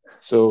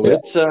 So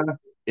it's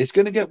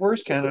going to get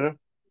worse, Canada.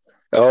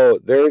 Oh,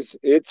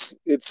 it's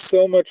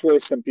so much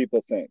worse than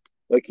people think.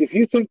 Like, if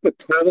you think the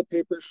toilet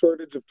paper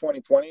shortage of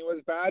 2020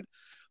 was bad,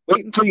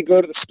 wait until you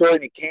go to the store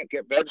and you can't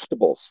get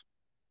vegetables,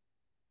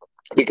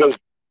 because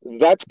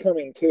that's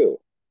coming too.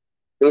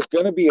 There's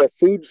going to be a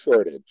food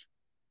shortage.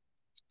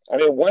 I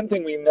mean, one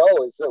thing we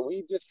know is that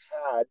we just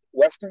had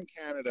Western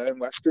Canada and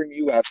Western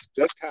US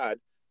just had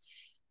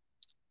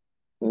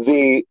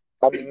a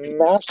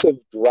massive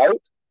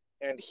drought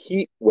and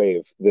heat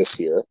wave this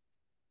year.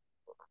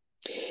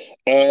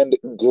 And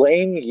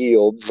grain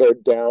yields are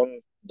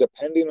down,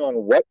 depending on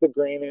what the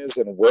grain is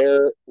and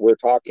where we're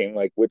talking,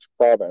 like which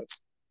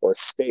province or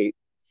state.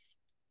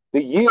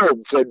 The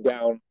yields are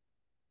down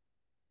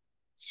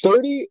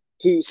 30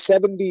 to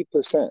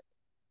 70%.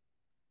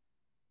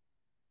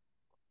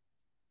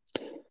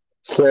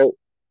 So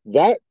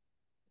that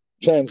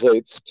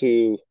translates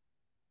to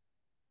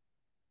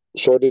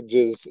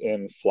shortages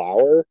in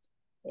flour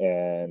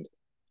and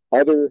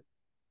other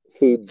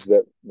foods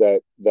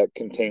that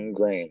contain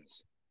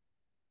grains.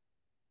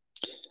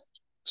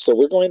 So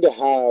we're going to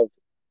have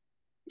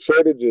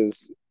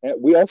shortages.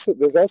 And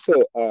there's also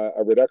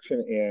a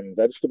reduction in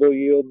vegetable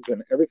yields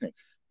and everything.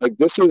 Like,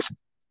 this is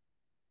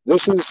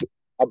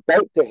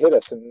about to hit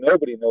us, and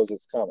nobody knows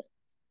it's coming.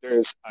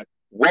 There's a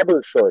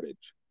rubber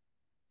shortage,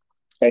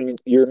 and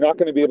you're not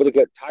going to be able to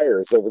get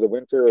tires over the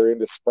winter or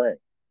into spring.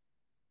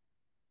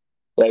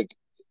 Like,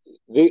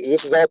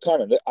 this is all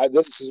coming.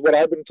 This is what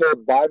I've been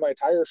told by my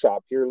tire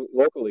shop here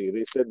locally.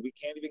 They said we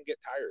can't even get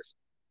tires.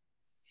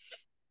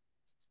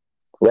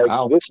 Like,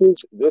 wow. This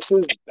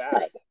is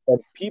bad, and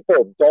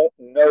people don't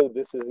know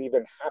this is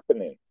even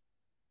happening.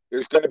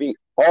 There's going to be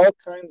all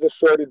kinds of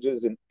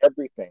shortages in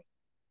everything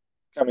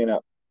coming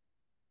up.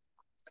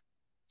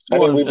 I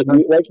mean,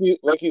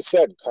 like you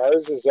said,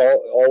 cars is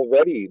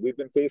already. We've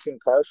been facing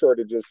car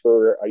shortages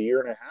for a year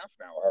and a half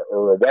now,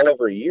 or well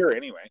over a year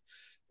anyway,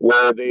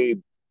 where they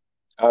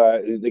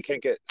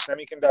can't get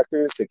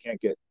semiconductors, they can't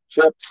get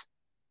chips,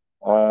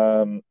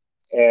 and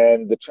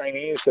the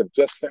Chinese have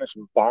just finished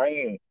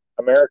buying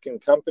American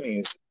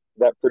companies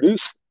that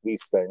produce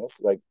these things,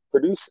 like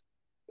produce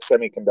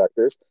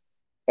semiconductors,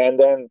 and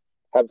then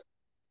have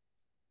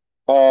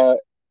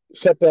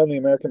shut down the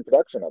American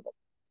production of them.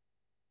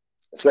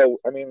 So,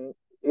 I mean,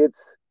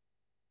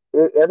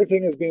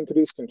 everything is being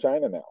produced in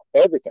China now,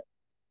 everything.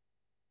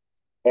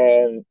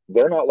 And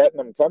they're not letting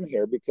them come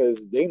here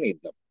because they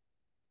need them.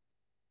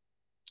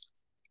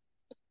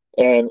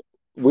 And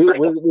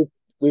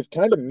we've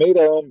kind of made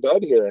our own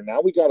bed here, and now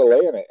we got to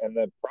lay in it. And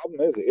the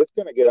problem is, it's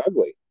going to get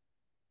ugly.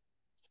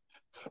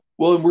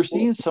 Well, and we're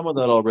seeing some of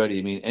that already.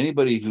 I mean,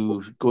 anybody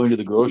who's going to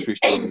the grocery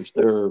stores,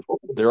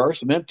 there are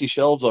some empty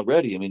shelves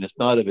already. I mean, it's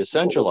not of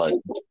essential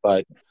items,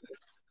 but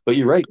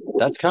you're right,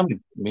 that's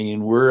coming. I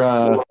mean,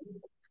 we're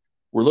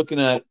looking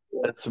at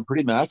some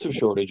pretty massive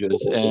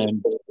shortages,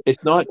 and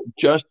it's not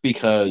just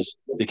because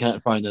they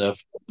can't find enough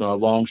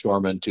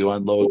longshoremen to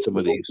unload some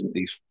of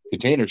these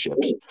container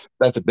ships.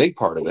 That's a big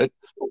part of it.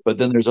 But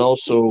then there's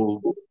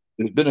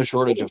been a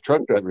shortage of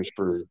truck drivers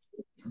for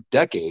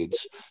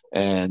decades,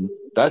 and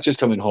that's just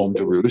coming home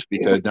to roost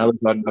because now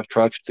there's not enough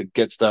trucks to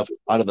get stuff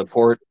out of the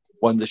port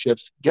when the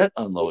ships get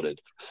unloaded,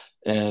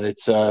 and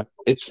it's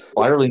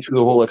spiraling through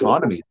the whole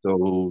economy.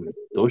 So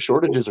those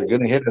shortages are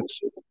going to hit us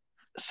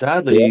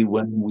sadly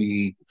when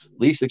we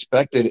least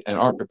expect it and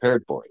aren't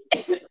prepared for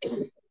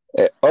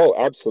it. Oh,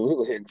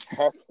 absolutely,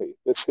 exactly.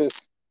 This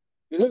is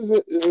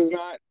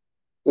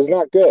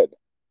not good,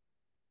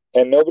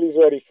 and nobody's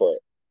ready for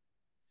it.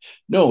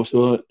 No,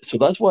 so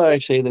that's why I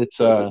say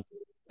that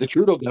the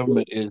Trudeau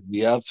government is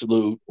the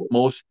absolute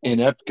most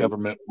inept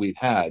government we've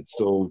had.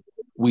 So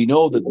we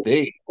know that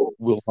they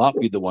will not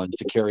be the ones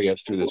to carry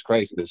us through this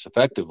crisis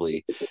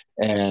effectively.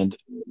 And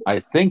I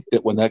think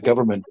that when that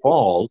government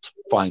falls,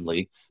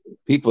 finally,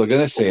 people are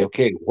going to say,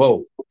 okay,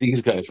 whoa,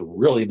 these guys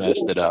really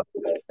messed it up.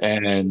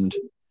 And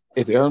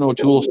if Aaron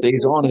O'Toole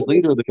stays on as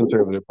leader of the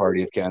Conservative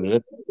Party of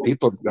Canada,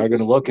 people are going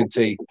to look and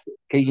say,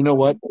 hey, you know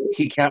what?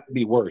 He can't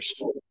be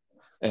worse.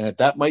 And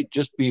that might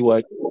just be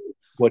what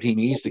he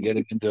needs to get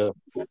into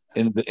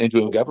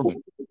a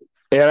government.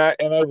 And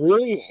I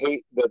really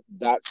hate that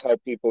that's how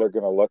people are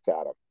going to look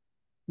at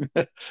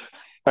him.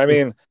 I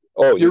mean,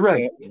 You're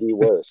right. Can't be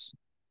worse.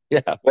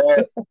 Yeah.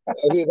 Well,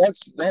 okay,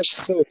 that's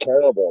so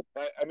terrible.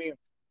 But I mean,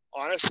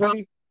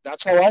 honestly,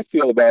 that's how I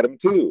feel about him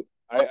too.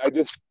 I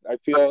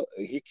feel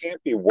he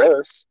can't be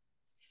worse.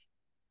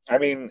 I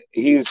mean,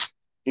 he's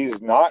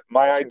not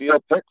my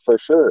ideal pick for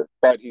sure,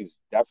 but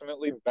he's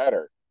definitely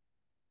better.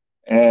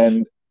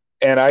 And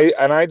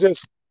I'm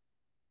just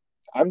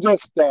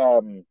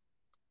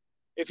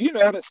if you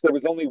notice, there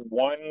was only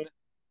one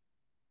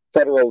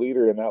federal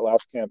leader in that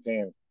last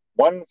campaign,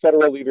 one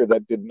federal leader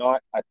that did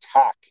not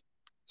attack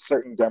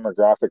certain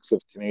demographics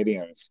of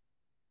Canadians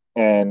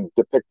and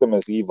depict them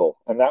as evil,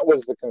 and that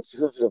was the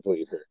Conservative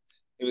leader.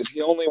 He was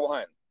the only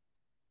one.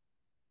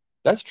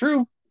 That's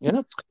true.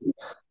 Yeah.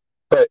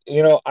 But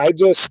I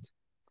just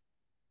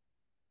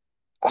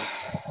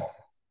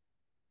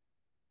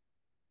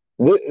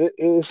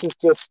this is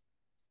just,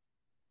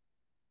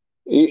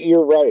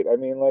 you're right. I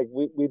mean, like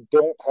we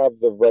don't have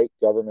the right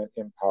government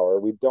in power.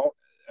 We don't.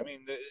 I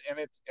mean,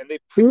 and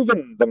they've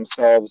proven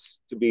themselves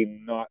to be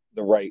not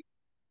the right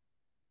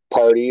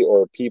party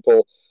or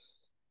people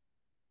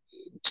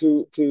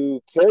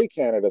to carry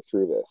Canada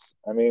through this.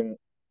 I mean,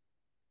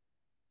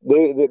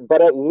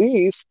 but at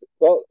least,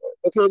 well,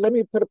 okay, let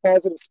me put a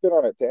positive spin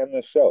on it to end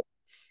this show.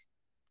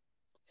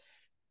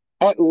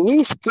 At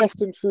least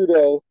Justin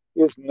Trudeau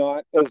is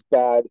not as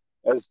bad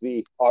as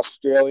the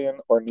Australian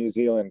or New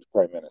Zealand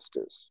prime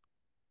ministers.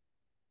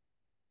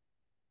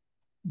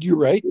 You're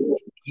right.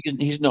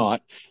 He's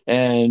not.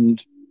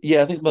 And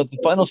yeah, I think about the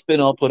final spin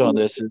I'll put on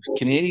this is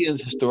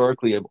Canadians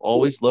historically have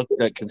always looked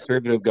at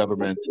Conservative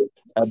governments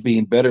as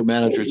being better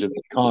managers of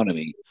the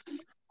economy.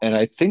 And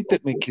I think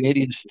that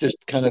Canadians just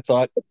kind of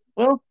thought,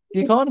 well, the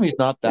economy is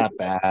not that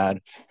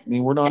bad. I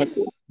mean, we're not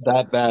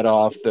that bad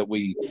off that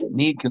we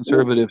need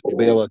Conservatives to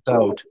bail us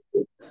out.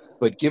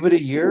 But give it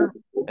a year,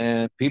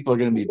 and people are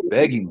going to be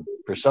begging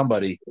for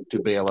somebody to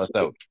bail us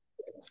out.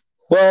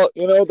 Well,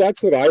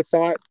 that's what I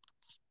thought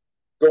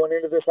going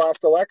into this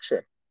last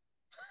election.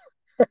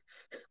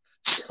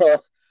 So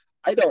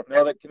I don't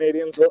know that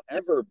Canadians will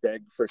ever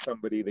beg for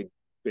somebody to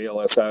bail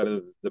us out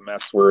of the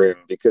mess we're in,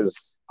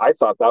 because I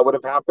thought that would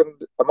have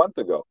happened a month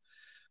ago.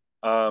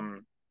 I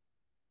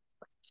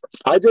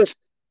don't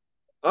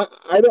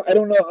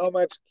know how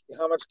much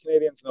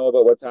Canadians know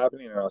about what's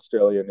happening in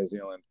Australia and New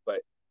Zealand,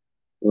 but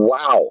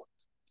wow,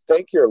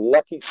 thank your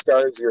lucky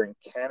stars you're in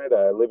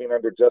Canada living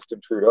under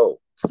Justin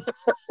Trudeau,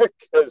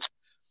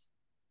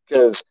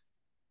 because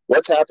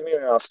what's happening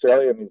in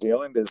Australia and New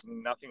Zealand is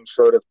nothing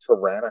short of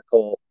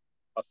tyrannical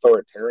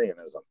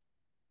authoritarianism.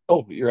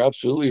 Oh, you're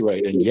absolutely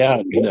right. And yeah,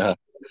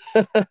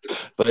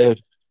 but if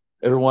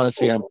ever want to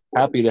say I'm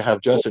happy to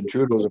have Justin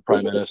Trudeau as a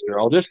prime minister,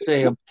 I'll just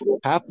say I'm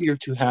happier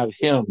to have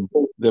him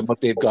than what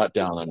they've got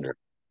down under.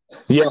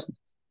 Yeah.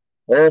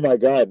 Oh my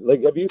God.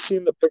 Like, have you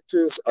seen the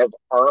pictures of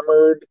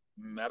armored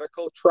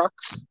medical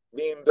trucks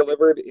being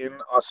delivered in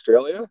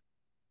Australia?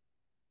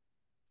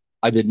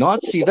 I did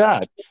not see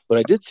that, but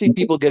I did see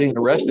people getting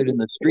arrested in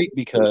the street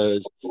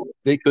because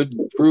they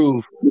couldn't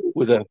prove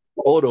with a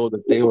photo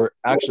that they were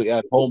actually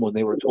at home when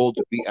they were told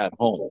to be at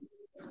home.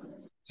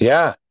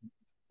 Yeah.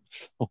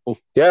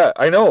 Yeah,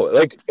 I know.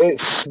 Like,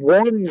 it's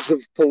swarms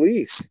of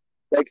police.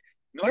 Like,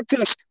 not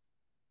just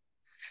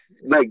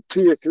like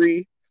 2 or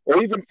 3,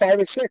 or even 5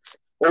 or 6,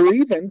 or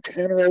even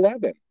 10 or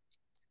 11.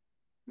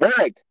 They're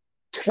like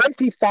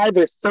 25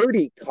 or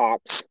 30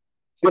 cops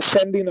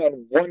descending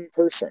on one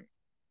person.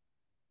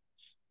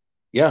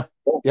 Yeah,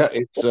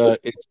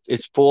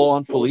 it's full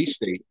on police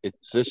state.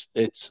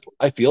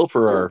 I feel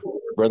for our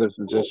brothers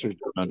and sisters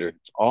under.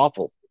 It's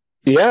awful.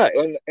 Yeah,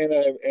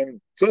 and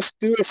just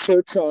do a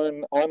search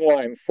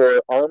online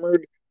for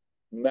armored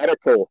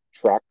medical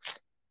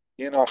trucks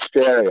in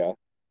Australia,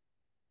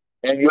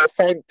 and you'll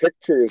find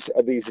pictures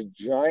of these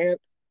giant,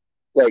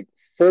 like,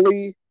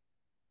 fully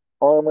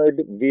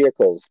armored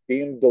vehicles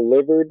being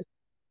delivered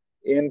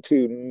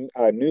into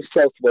New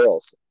South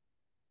Wales,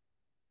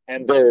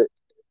 and they're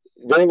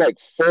like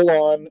full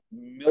on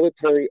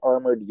military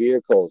armored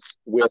vehicles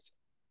with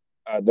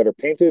that are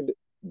painted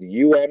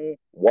UN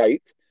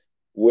white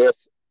with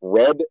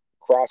red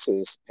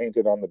crosses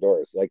painted on the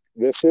doors. Like,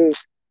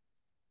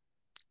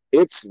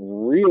 it's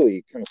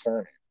really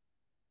concerning.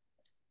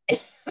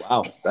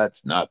 Wow,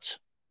 that's nuts.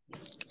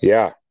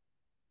 Yeah.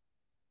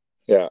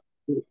 Yeah.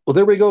 Well,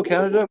 there we go,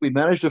 Canada. We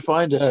managed to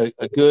find a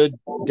good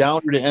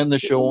downer to end the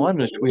show on,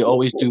 which we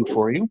always do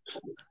for you.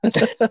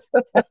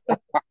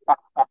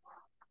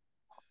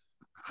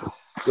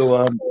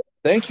 So,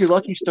 thank you,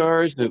 Lucky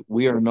Stars, that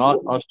we are not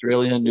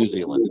Australia and New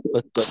Zealand.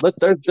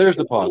 There's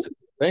the positive.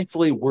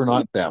 Thankfully, we're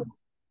not them.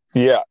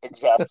 Yeah,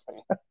 exactly.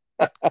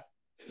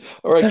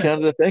 All right,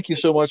 Canada, thank you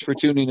so much for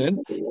tuning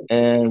in,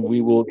 and we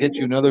will get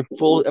you another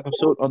full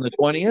episode on the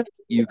 20th.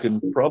 You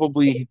can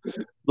probably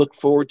look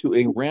forward to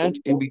a rant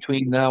in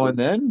between now and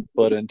then,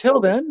 but until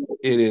then,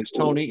 it is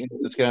Tony in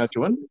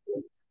Saskatchewan.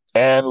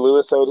 And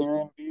Lewis out here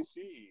in BC.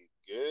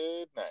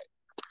 Good night.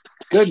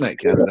 Good night,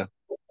 Canada.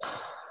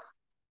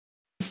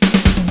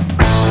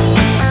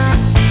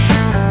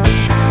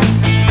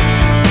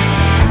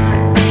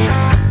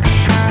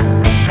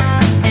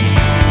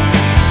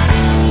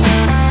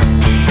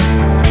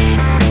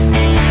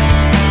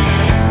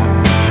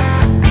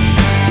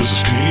 This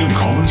is Canadian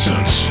Common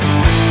Sense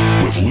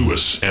with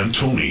Lewis and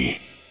Tony.